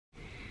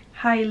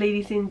Hi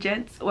ladies and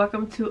gents,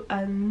 welcome to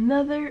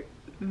another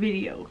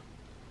video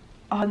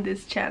on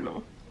this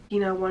channel.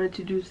 I wanted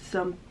to do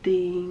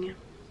something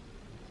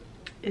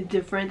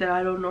different that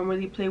I don't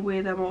normally play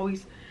with. I'm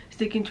always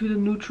sticking to the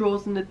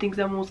neutrals and the things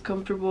I'm most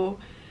comfortable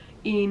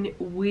in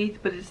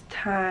with, but it's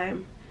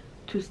time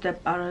to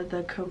step out of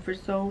the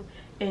comfort zone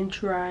and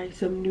try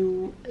some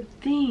new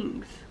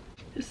things.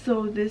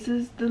 So this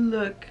is the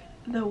look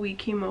that we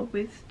came up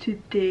with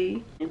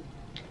today.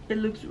 It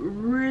looks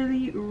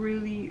really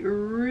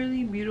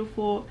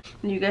beautiful,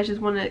 and you guys just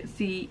want to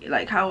see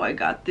like how I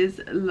got this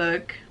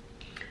look.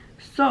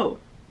 So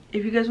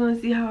if you guys want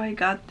to see how I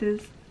got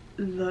this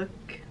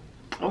look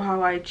or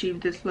how I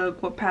achieved this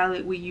look, what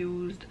palette we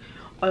used,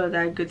 all of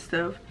that good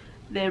stuff,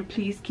 then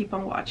please keep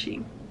on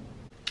watching.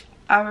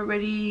 I've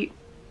already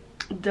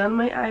done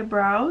my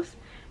eyebrows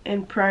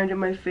and primed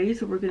my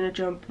face, so we're gonna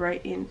jump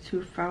right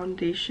into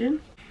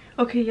foundation.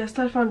 Okay, ya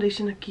está el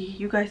foundation aquí.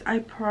 You guys, I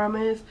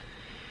promise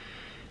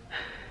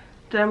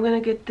that I'm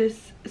gonna get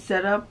this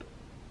set up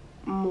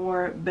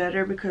more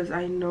better because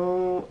I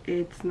know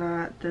it's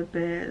not the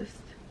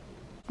best.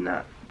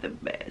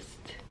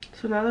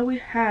 So now that we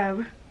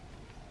have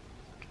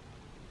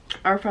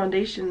our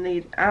foundation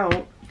laid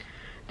out,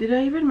 did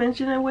I even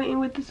mention I went in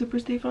with the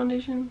Superstay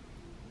foundation?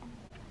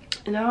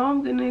 And now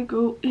I'm gonna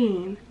go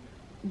in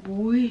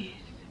with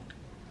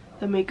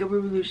the Makeup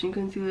Revolution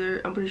concealer.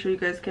 I'm pretty sure you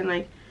guys can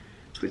like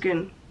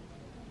freaking,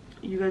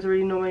 you guys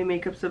already know my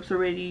makeup steps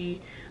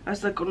already,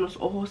 hasta con los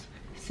ojos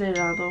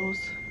cerrados.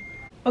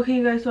 Okay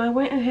you guys, so I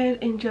went ahead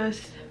and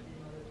just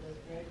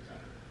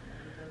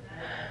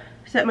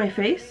set my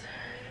face.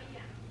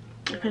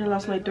 I kind of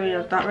lost my train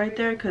of thought right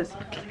there because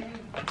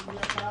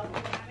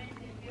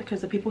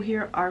the people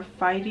here are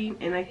fighting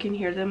and I can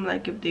hear them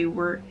like if they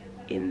were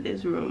in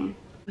this room.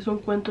 Es un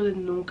cuento de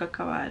nunca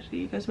acabar.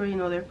 You guys already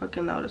know they're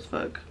fucking loud as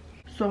fuck.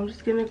 So I'm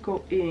just gonna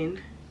go in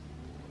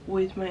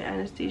with my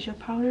Anastasia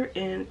powder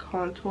and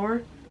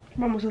contour.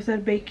 Vamos a hacer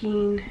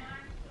baking.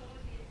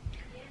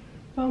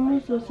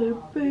 Vamos a hacer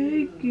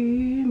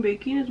baking.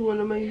 Baking is one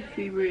of my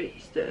favorite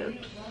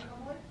steps.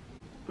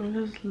 I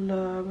just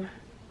love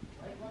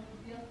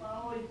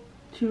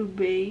to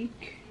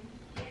bake.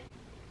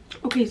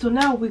 Okay, so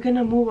now we're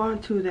gonna move on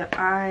to the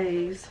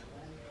eyes.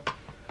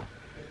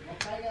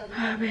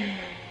 A ver,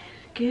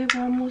 ¿qué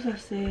vamos a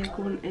hacer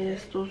con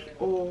estos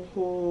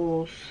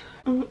ojos?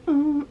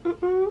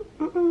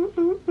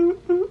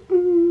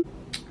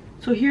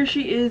 So here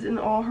she is in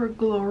all her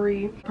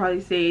glory. Probably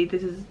say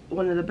this is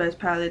one of the best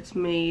palettes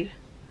made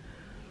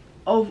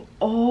of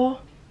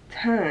all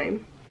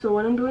time. So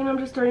what I'm doing, I'm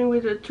just starting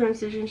with a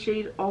transition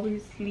shade.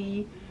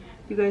 Obviously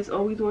you guys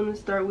always want to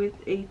start with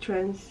a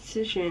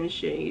transition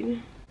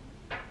shade.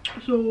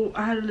 So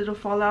I had a little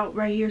fallout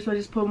right here, so I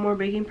just put more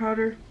baking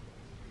powder.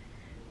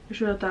 I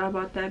should have thought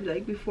about that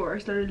like before I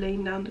started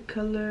laying down the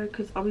color,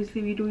 because obviously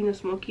if you're doing a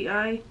smoky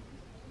eye,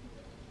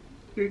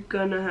 you're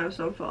gonna have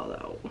some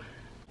fallout.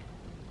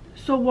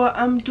 So what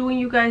I'm doing,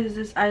 you guys, is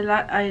this,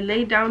 I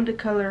lay down the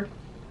color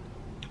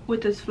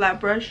with this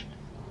flat brush,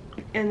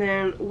 and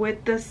then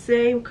with the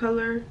same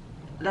color,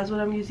 that's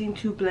what I'm using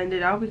to blend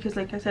it out, because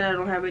like I said, I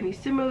don't have any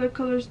similar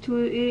colors to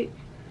it.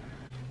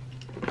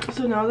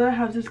 So now that I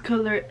have this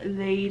color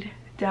laid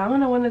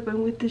down, I want to go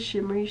in with the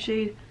shimmery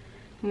shade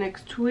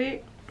next to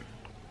it.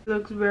 It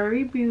looks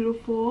very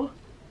beautiful.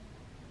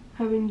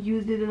 Haven't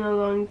used it in a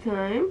long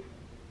time.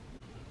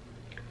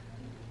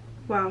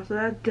 Wow, so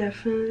that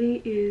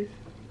definitely is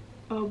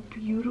a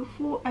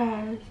beautiful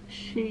ass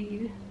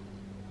shade.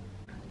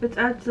 Let's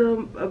add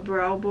a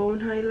brow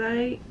bone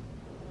highlight.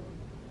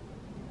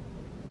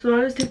 So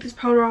I'll just take this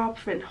powder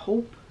off and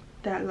hope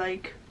that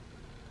like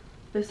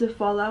this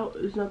fallout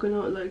is not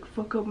gonna like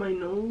fuck up my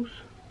nose.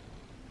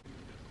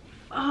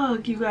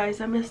 Fuck you guys,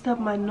 I messed up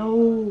my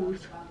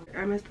nose.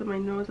 I messed up my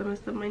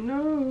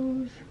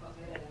nose.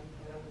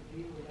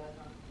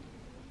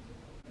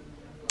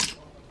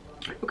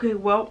 Okay,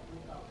 well,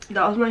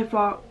 that was my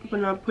fault for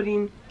not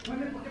putting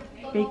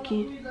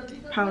baking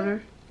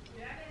powder.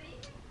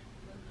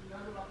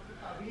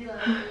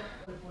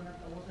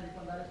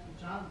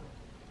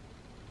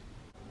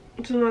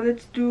 So now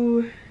let's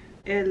do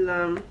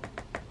the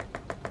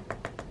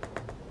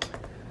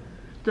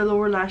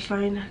lower lash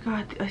line.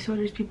 God, I swear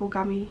these people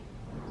got me.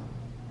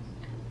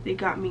 They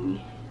got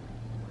me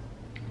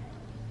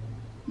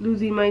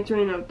losing my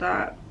train of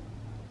thought.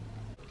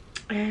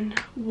 And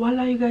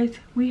voila, you guys,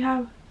 we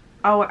have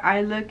our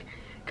eye look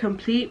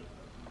complete.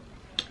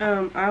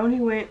 I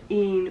only went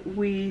in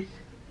with,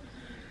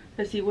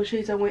 let's see what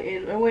shades I went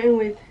in. I went in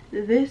with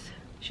this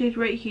shade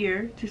right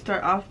here to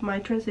start off my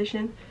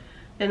transition.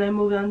 Then I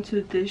moved on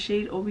to this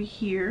shade over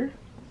here,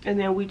 and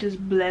then we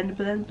just blend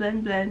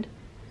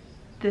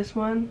this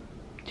one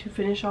to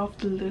finish off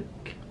the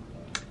look.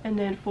 And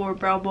then for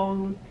brow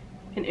bone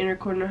and inner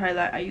corner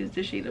highlight, I use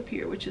this shade up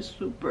here, which is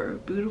super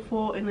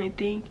beautiful, and I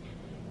think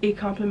it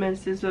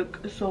complements this look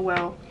so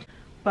well.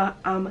 But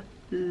I'm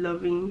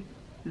loving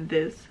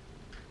this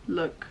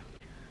look.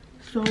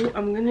 So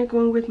I'm gonna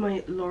go in with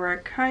my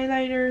Lorac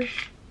Highlighter.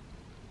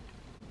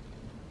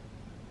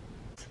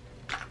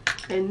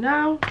 And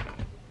now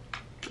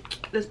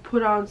let's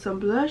put on some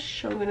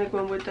blush. I'm gonna go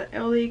in with the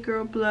LA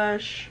Girl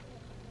blush.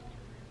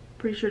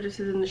 Pretty sure this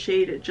is in the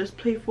shade Just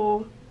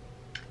Playful.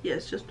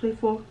 Yes, Just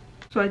Playful.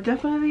 So I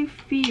definitely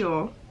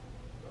feel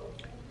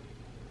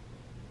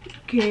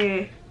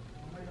okay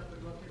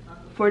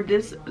for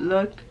this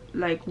look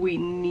like we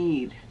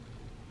need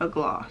a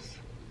gloss.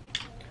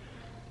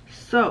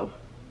 So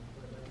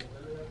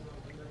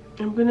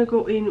I'm gonna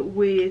go in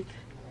with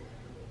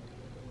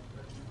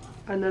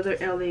another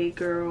LA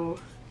Girl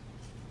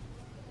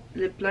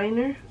lip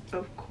liner,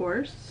 of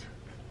course.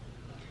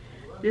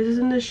 This is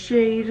in the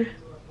shade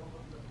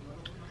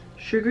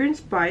Sugar and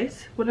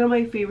Spice, one of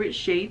my favorite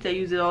shades. I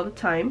use it all the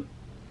time.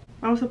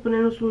 Vamos a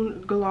ponernos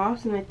un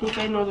gloss, and I think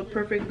I know the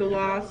perfect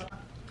gloss.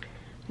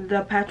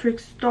 The Patrick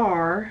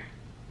Star,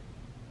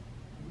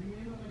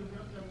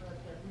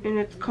 and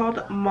it's called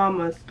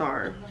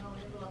Mamastar.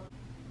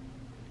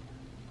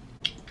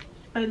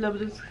 I love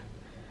this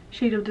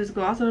shade of this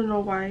gloss. I don't know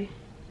why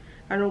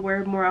I don't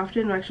wear it more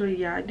often. Actually,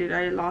 yeah, I did.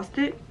 I lost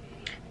it.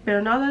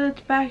 But now that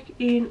it's back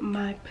in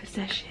my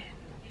possession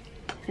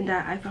and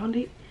that I found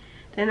it,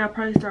 then I'll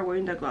probably start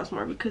wearing that gloss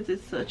more because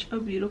it's such a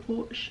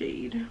beautiful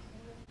shade.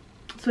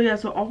 So yeah,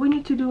 so all we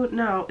need to do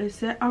now is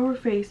set our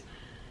face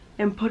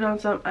and put on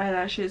some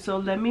eyelashes. So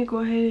let me go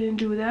ahead and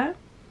do that.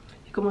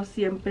 Como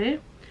siempre,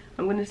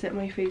 I'm going to set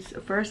my face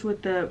first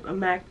with the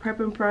MAC Prep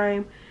and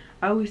Prime.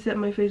 I always set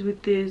my face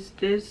with this.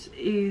 This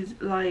is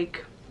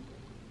like,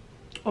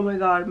 oh my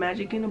god,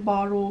 magic in a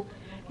bottle.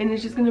 And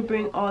it's just going to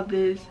bring all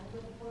this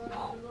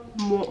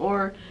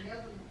more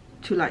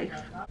to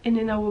life. And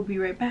then I will be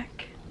right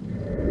back.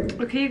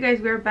 Okay, you guys,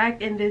 we're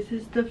back, and this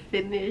is the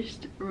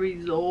finished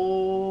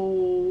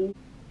result.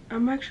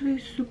 I'm actually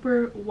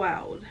super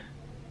wowed.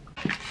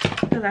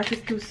 The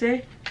lashes que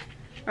usé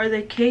are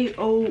the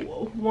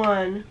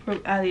KO1 from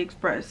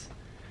Alliexpress.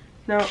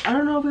 Now, I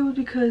don't know if it was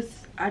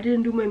because I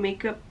didn't do my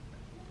makeup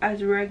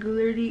as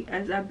regularly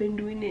as I've been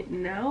doing it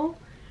now.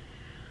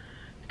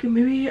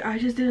 Maybe I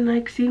just didn't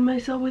like seeing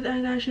myself with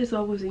eyelashes, so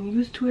I wasn't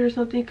used to it or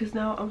something, because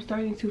now I'm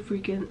starting to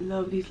freaking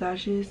love these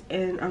lashes,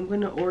 and I'm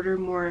gonna order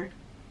more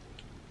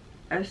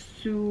as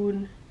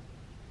soon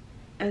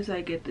as I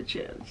get the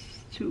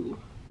chance to.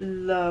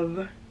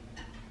 Love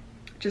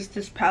just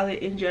this palette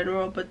in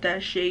general, but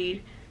that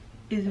shade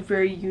is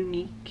very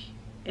unique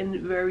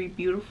and very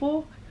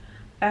beautiful,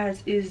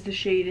 as is the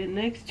shade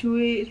next to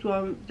it. So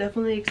I'm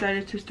definitely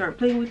excited to start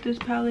playing with this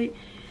palette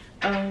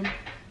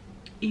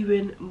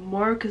even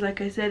more, because like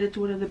I said, it's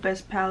one of the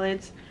best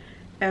palettes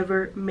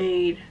ever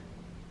made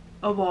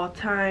of all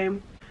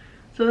time.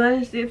 So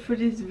that is it for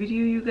this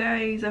video, you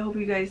guys. I hope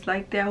you guys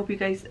liked it. I hope you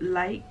guys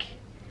like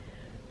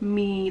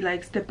me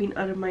like stepping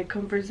out of my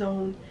comfort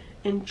zone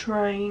and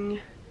trying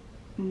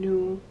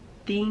new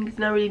things.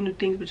 Not really new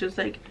things, but just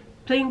like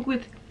playing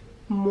with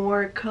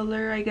more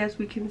color, I guess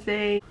we can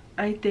say.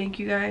 I thank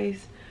you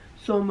guys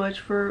so much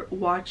for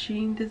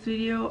watching this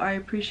video. I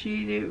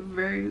appreciate it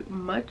very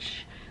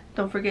much.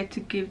 Don't forget to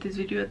give this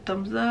video a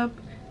thumbs up.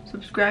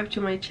 Subscribe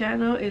to my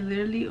channel. It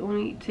literally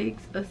only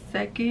takes a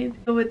second.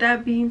 So with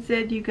that being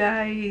said, you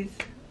guys,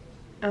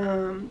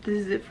 this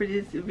is it for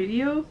this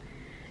video,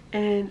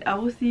 and I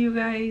will see you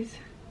guys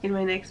in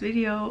my next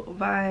video.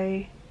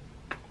 Bye.